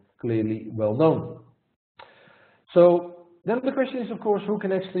 clearly well known. So then the question is, of course, who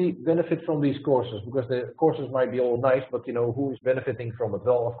can actually benefit from these courses? Because the courses might be all nice, but you know, who is benefiting from it?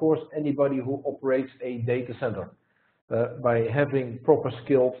 Well, of course, anybody who operates a data center. By having proper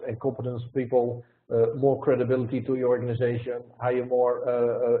skilled and competent people, more credibility to your organization, hire more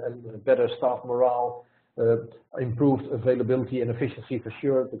and better staff morale, improved availability and efficiency for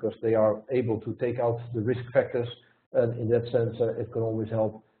sure, because they are able to take out the risk factors, and in that sense it can always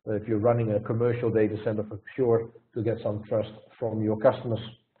help if you're running a commercial data center for sure to get some trust from your customers.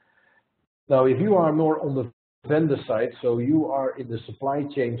 Now, if you are more on the vendor side, so you are in the supply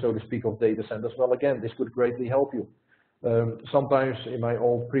chain, so to speak, of data centers, well, again, this could greatly help you. Sometimes in my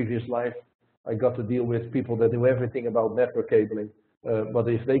old previous life, I got to deal with people that knew everything about network cabling. But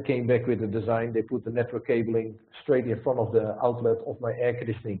if they came back with a design, they put the network cabling straight in front of the outlet of my air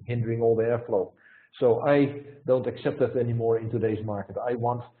conditioning, hindering all the airflow. So I don't accept that anymore in today's market. I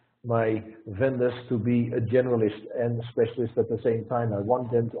want my vendors to be a generalist and specialist at the same time. I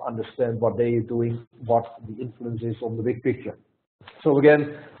want them to understand what they are doing, what the influence is on the big picture. So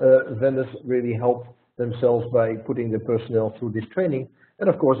again, vendors really help themselves by putting the personnel through this training. And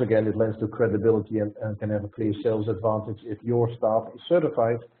of course, again, it lends to credibility and can have a clear sales advantage if your staff is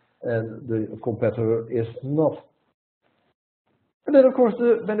certified and the competitor is not. And then, of course,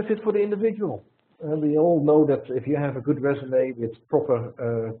 the benefit for the individual. We all know that if you have a good resume with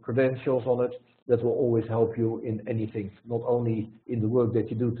proper credentials on it, that will always help you in anything, not only in the work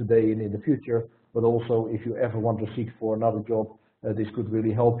that you do today and in the future, but also if you ever want to seek for another job, this could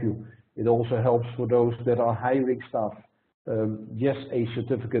really help you. It also helps for those that are hiring staff. Yes, a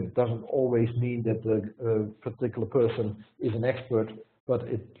certificate doesn't always mean that the particular person is an expert, but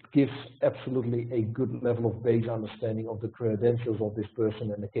it gives absolutely a good level of base understanding of the credentials of this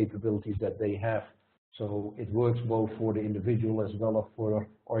person and the capabilities that they have. So it works both for the individual as well as for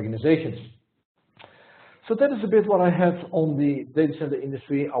organizations. So that is a bit what I have on the data center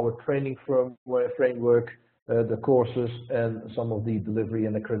industry, our training framework, the courses, and some of the delivery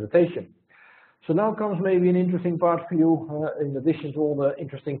and accreditation. So now comes maybe an interesting part for you, in addition to all the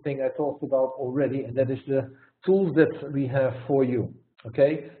interesting things I talked about already, and that is the tools that we have for you.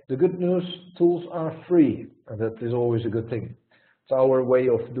 Okay, the good news, tools are free, and that is always a good thing. It's our way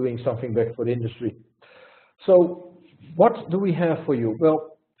of doing something back for the industry. So what do we have for you?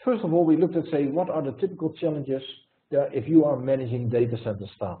 Well, first of all, we looked at, say, what are the typical challenges if you are managing data center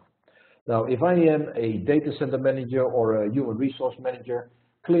staff. Now, if I am a data center manager or a human resource manager,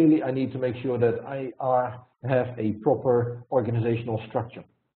 clearly I need to make sure that I have a proper organizational structure.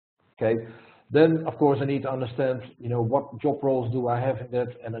 Okay. Then, of course, I need to understand, you know, what job roles do I have in that,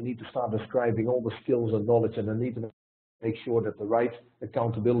 and I need to start describing all the skills and knowledge, and I need to make sure that the right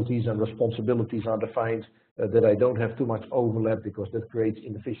accountabilities and responsibilities are defined, that I don't have too much overlap, because that creates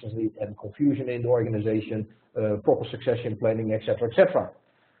inefficiency and confusion in the organization, proper succession planning, etc., etc.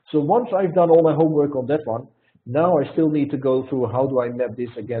 So once I've done all my homework on that one, Now I still need to go through how do I map this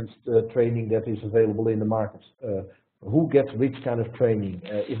against training that is available in the market. Who gets which kind of training?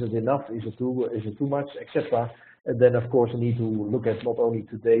 Is it enough? Is it too much, etc. And then of course I need to look at not only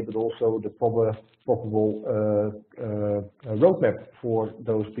today but also the probable roadmap for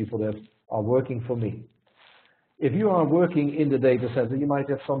those people that are working for me. If you are working in the data center, you might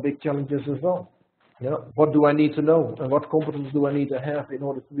have some big challenges as well. Yeah, what do I need to know and what competence do I need to have in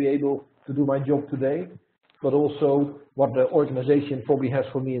order to be able to do my job today? But also what the organization probably has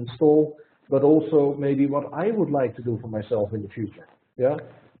for me installed, but also maybe what I would like to do for myself in the future. Yeah.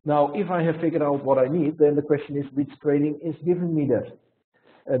 Now, if I have figured out what I need, then the question is which training is giving me that?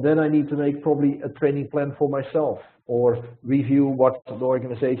 And then I need to make probably a training plan for myself or review what the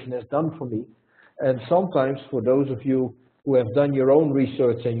organization has done for me. And sometimes for those of you who have done your own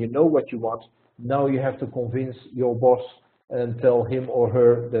research and you know what you want, now you have to convince your boss and tell him or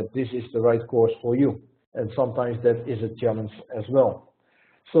her that this is the right course for you. And sometimes that is a challenge as well.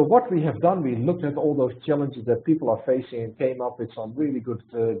 So what we have done, we looked at all those challenges that people are facing and came up with some really good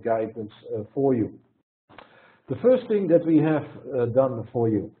guidance for you. The first thing that we have done for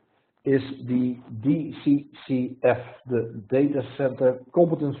you is the DCCF, the Data Center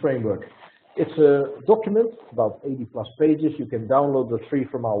Competence Framework. It's a document, about 80 plus pages. You can download the free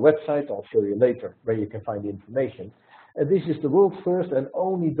from our website. I'll show you later where you can find the information. And this is the world's first and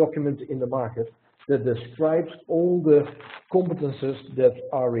only document in the market that describes all the competences that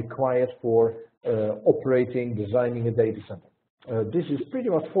are required for operating, designing a data center. This is pretty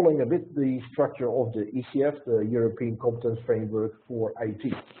much following a bit the structure of the ECF, the European Competence Framework for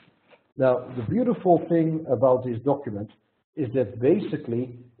IT. Now, the beautiful thing about this document is that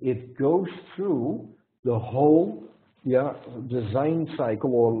basically it goes through the whole design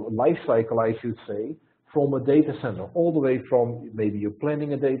cycle or life cycle, I should say, from a data center, all the way from maybe you're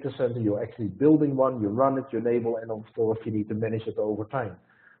planning a data center, you're actually building one, you run it, you enable, and of course you need to manage it over time.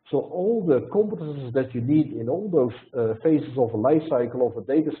 So all the competences that you need in all those phases of a life cycle of a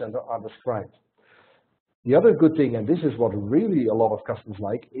data center are described. The other good thing, and this is what really a lot of customers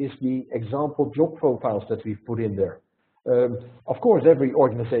like, is the example job profiles that we've put in there. Of course, every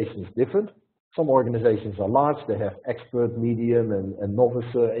organization is different. Some organizations are large, they have expert, medium, and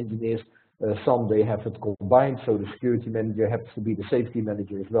novice engineers. Some they have it combined, so the security manager happens to be the safety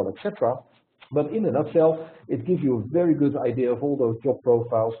manager as well, etc. But in a nutshell, it gives you a very good idea of all those job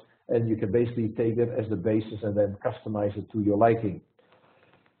profiles, and you can basically take it as the basis and then customize it to your liking.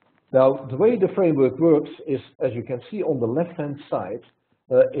 Now, the way the framework works is, as you can see on the left-hand side,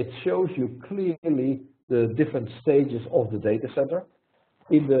 it shows you clearly the different stages of the data center.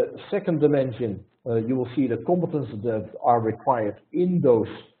 In the second dimension, you will see the competences that are required in those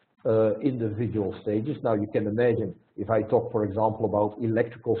individual stages. Now you can imagine if I talk, for example, about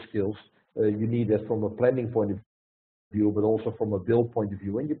electrical skills, you need that from a planning point of view, but also from a build point of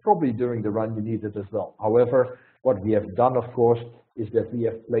view, and you probably during the run you need it as well. However, what we have done, of course, is that we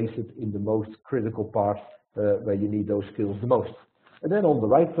have placed it in the most critical part where you need those skills the most. And then on the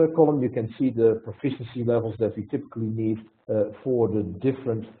right column, you can see the proficiency levels that we typically need for the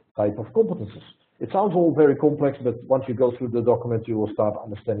different type of competences. It sounds all very complex, but once you go through the document, you will start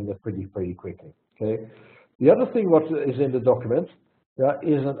understanding it pretty quickly. Okay. The other thing what is in the document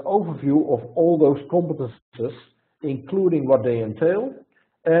is an overview of all those competences, including what they entail,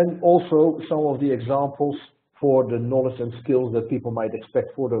 and also some of the examples for the knowledge and skills that people might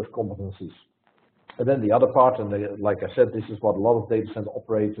expect for those competencies. And then the other part, and like I said, this is what a lot of data center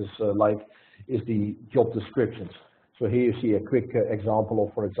operators like, is the job descriptions. So here you see a quick example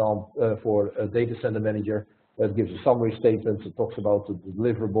of, for example, for a data center manager that gives a summary statement. It talks about the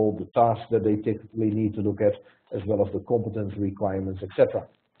deliverable, the tasks that they typically need to look at, as well as the competence requirements, etc.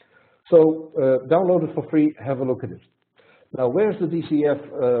 So download it for free, have a look at it. Now, where is the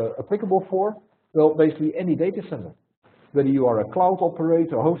DCF applicable for? Well, basically any data center. Whether you are a cloud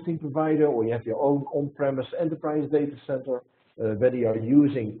operator, a hosting provider, or you have your own on-premise enterprise data center, whether you are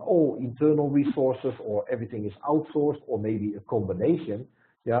using all internal resources or everything is outsourced, or maybe a combination,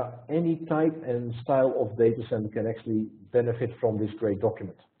 any type and style of data center can actually benefit from this great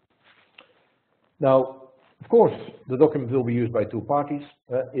document. Now, of course, the document will be used by two parties,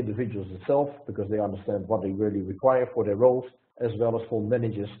 individuals themselves, because they understand what they really require for their roles, as well as for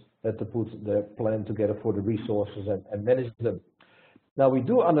managers to put their plan together for the resources and manage them. Now, we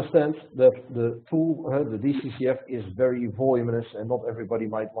do understand that the tool, the DCCF, is very voluminous, and not everybody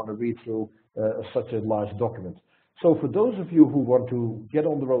might want to read through such a large document. So for those of you who want to get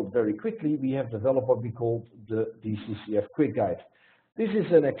on the road very quickly, we have developed what we call the DCCF Quick Guide. This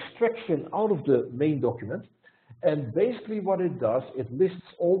is an extraction out of the main document, and basically what it does, it lists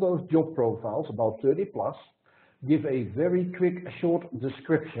all those job profiles, about 30 plus, give a very quick, short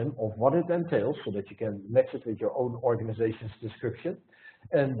description of what it entails so that you can match it with your own organization's description.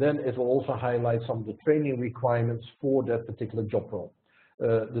 And then it will also highlight some of the training requirements for that particular job role.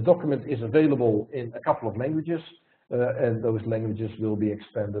 The document is available in a couple of languages, and those languages will be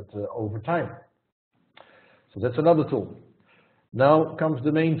expanded over time. So that's another tool. Now comes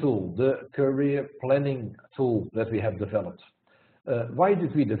the main tool, the career planning tool that we have developed. Why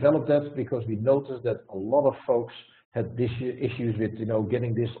did we develop that? Because we noticed that a lot of folks had issues with,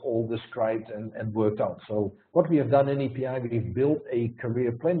 getting this all described and worked out. So what we have done in EPI, we've built a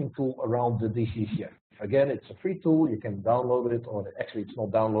career planning tool around the DCCF. Again, it's a free tool. You can download it, or actually it's not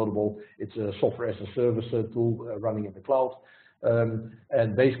downloadable. It's a software as a service tool running in the cloud.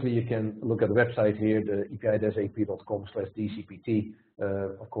 And basically you can look at the website here, the epi-ap.com/dcpt.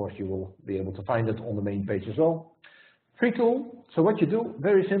 Of course, you will be able to find it on the main page as well. Free tool. So what you do,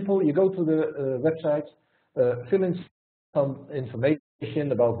 very simple. You go to the website, fill in some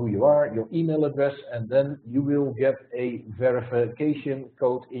information about who you are, your email address, and then you will get a verification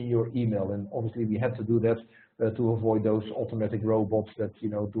code in your email. And obviously we had to do that to avoid those automatic robots that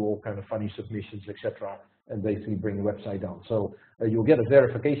do all kind of funny submissions, etc., and basically bring the website down. So you'll get a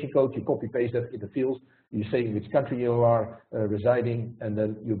verification code. You copy paste that in the field. You say which country you are residing, and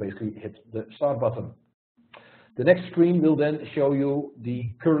then you basically hit the start button. The next screen will then show you the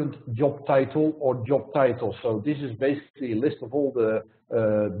current job title or job title. So this is basically a list of all the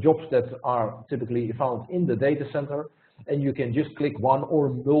jobs that are typically found in the data center, and you can just click one or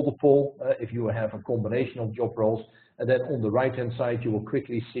multiple if you have a combination of job roles, and then on the right hand side you will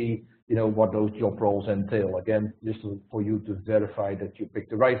quickly see what those job roles entail. Again, just for you to verify that you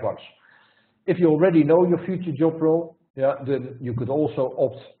picked the right ones. If you already know your future job role, then you could also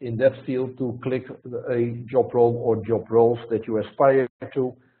opt in that field to click a job role or job roles that you aspire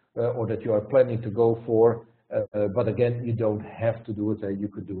to or that you are planning to go for. But again, you don't have to do it. You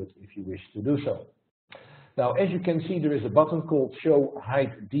could do it if you wish to do so. Now, as you can see, there is a button called Show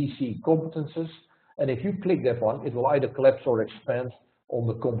Hide DC Competences. And if you click that one, it will either collapse or expand on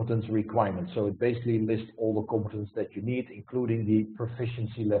the competence requirements. So it basically lists all the competence that you need, including the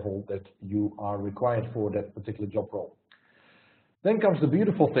proficiency level that you are required for that particular job role. Then comes the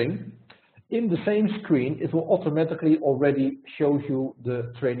beautiful thing. In the same screen, it will automatically already show you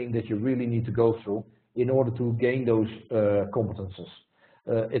the training that you really need to go through in order to gain those competences.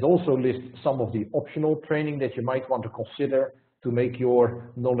 It also lists some of the optional training that you might want to consider to make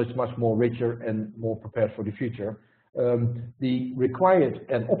your knowledge much more richer and more prepared for the future. The required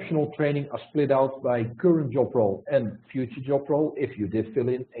and optional training are split out by current job role and future job role, if you did fill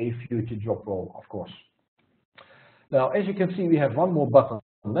in a future job role, of course. Now, as you can see, we have one more button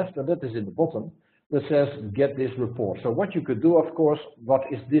left, and that is in the bottom, that says Get This Report. So what you could do, of course, what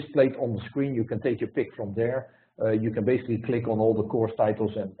is displayed on the screen, you can take your pick from there. You can basically click on all the course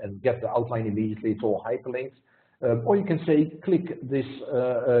titles and get the outline immediately. It's all hyperlinked. Or you can say, click this,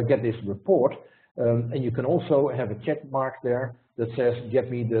 Get This Report. And you can also have a check mark there that says get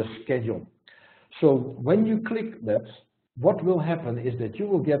me the schedule. So when you click that, what will happen is that you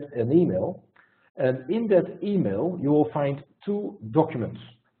will get an email, and in that email you will find two documents.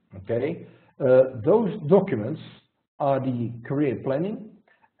 Okay, those documents are the career planning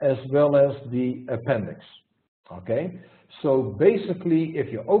as well as the appendix. Okay, so basically if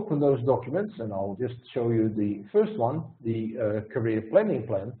you open those documents, and I'll just show you the first one, the career planning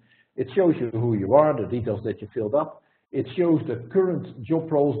plan. It shows you who you are, the details that you filled up. It shows the current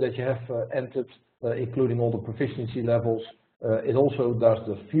job roles that you have entered, including all the proficiency levels. It also does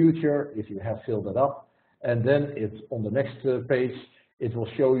the future, if you have filled it up. And then it's on the next page, it will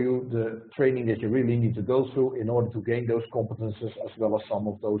show you the training that you really need to go through in order to gain those competences, as well as some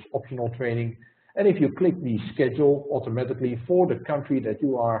of those optional training. And if you click the schedule automatically for the country that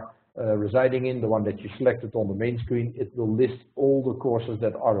you are residing in, the one that you selected on the main screen, it will list all the courses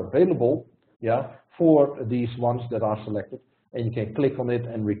that are available, for these ones that are selected, and you can click on it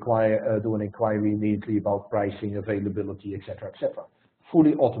and do an inquiry immediately about pricing, availability, etc., etc.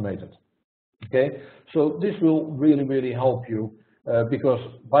 Fully automated. Okay, so this will really help you because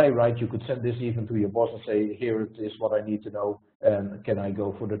by right you could send this even to your boss and say, here it is what I need to know, and can I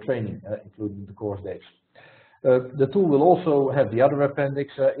go for the training, including the course dates. The tool will also have the other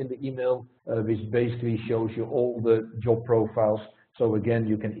appendix in the email, which basically shows you all the job profiles. So again,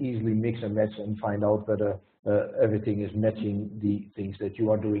 you can easily mix and match and find out whether everything is matching the things that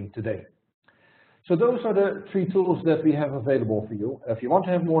you are doing today. So those are the three tools that we have available for you. If you want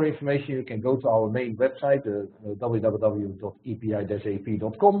to have more information, you can go to our main website,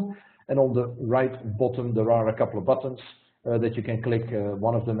 www.epi-ap.com, and on the right bottom there are a couple of buttons. that you can click.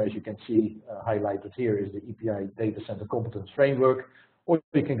 One of them, as you can see highlighted here, is the EPI Data Center Competence Framework, or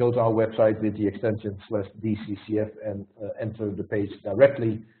you can go to our website with the extension /DCCF and enter the page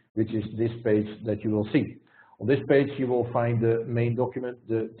directly, which is this page that you will see. On this page you will find the main document,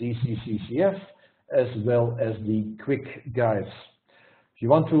 the DCCCF, as well as the quick guides. If you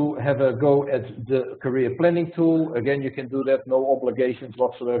want to have a go at the career planning tool, again, you can do that, no obligations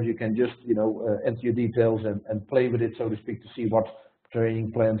whatsoever. You can just, enter your details and play with it, so to speak, to see what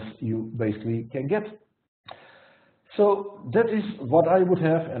training plans you basically can get. So that is what I would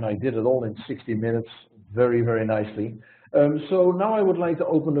have, and I did it all in 60 minutes, very, very nicely. So now I would like to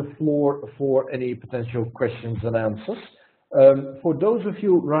open the floor for any potential questions and answers. For those of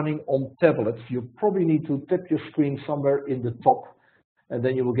you running on tablets, you probably need to tap your screen somewhere in the top, and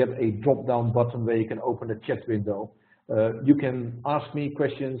then you will get a drop-down button where you can open the chat window. You can ask me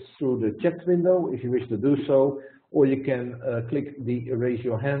questions through the chat window if you wish to do so, or you can click the raise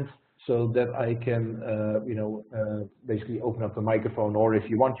your hand so that I can, basically open up the microphone, or if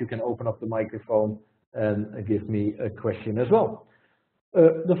you want, you can open up the microphone and give me a question as well.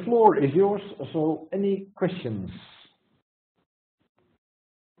 The floor is yours, so any questions?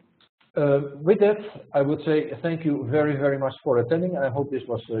 With that, I would say thank you very, very much for attending. I hope this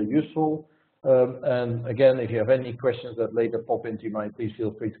was useful. And again, if you have any questions that later pop into your mind, please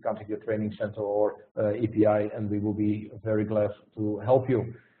feel free to contact your training center or EPI, and we will be very glad to help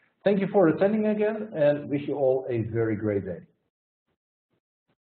you. Thank you for attending again, and wish you all a very great day.